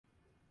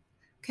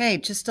Okay,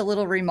 just a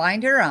little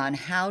reminder on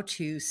how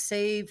to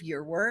save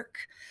your work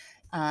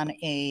on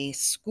a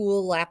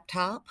school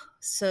laptop.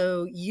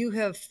 So you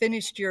have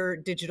finished your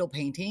digital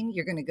painting.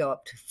 You're going to go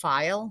up to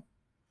File,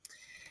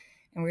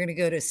 and we're going to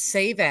go to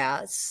Save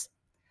As.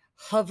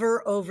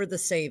 Hover over the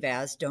Save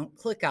As. Don't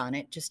click on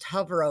it. Just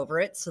hover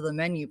over it so the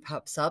menu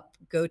pops up.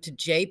 Go to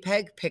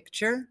JPEG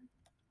Picture.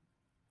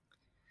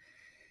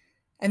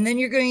 And then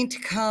you're going to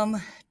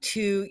come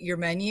to your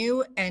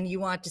menu, and you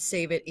want to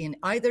save it in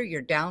either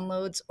your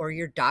downloads or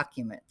your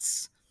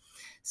documents.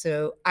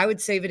 So I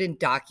would save it in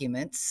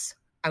documents.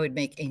 I would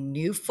make a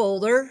new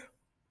folder,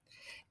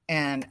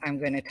 and I'm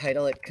going to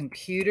title it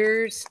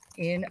Computers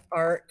in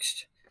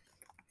Art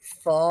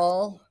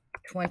Fall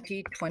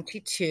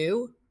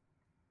 2022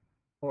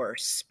 or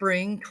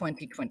Spring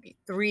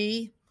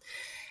 2023.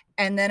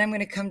 And then I'm going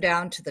to come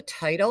down to the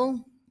title.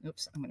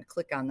 Oops, I'm going to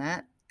click on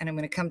that. And I'm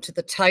going to come to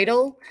the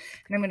title,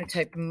 and I'm going to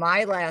type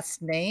my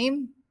last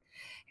name.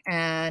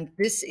 And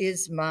this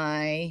is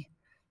my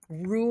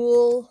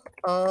rule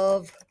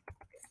of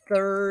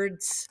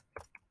thirds.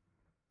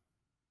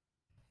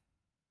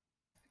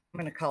 I'm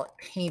going to call it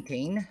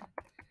painting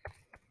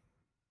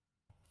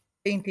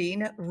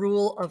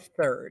rule of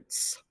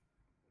thirds.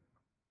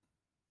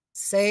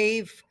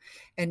 Save.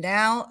 And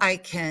now I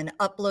can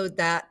upload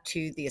that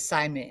to the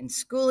assignment in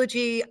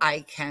Schoology.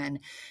 I can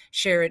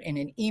share it in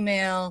an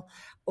email,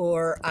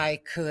 or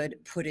I could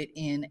put it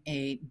in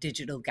a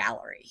digital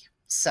gallery.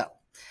 So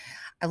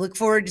I look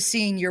forward to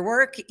seeing your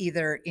work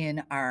either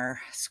in our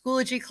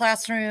Schoology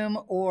classroom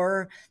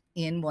or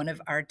in one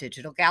of our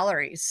digital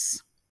galleries.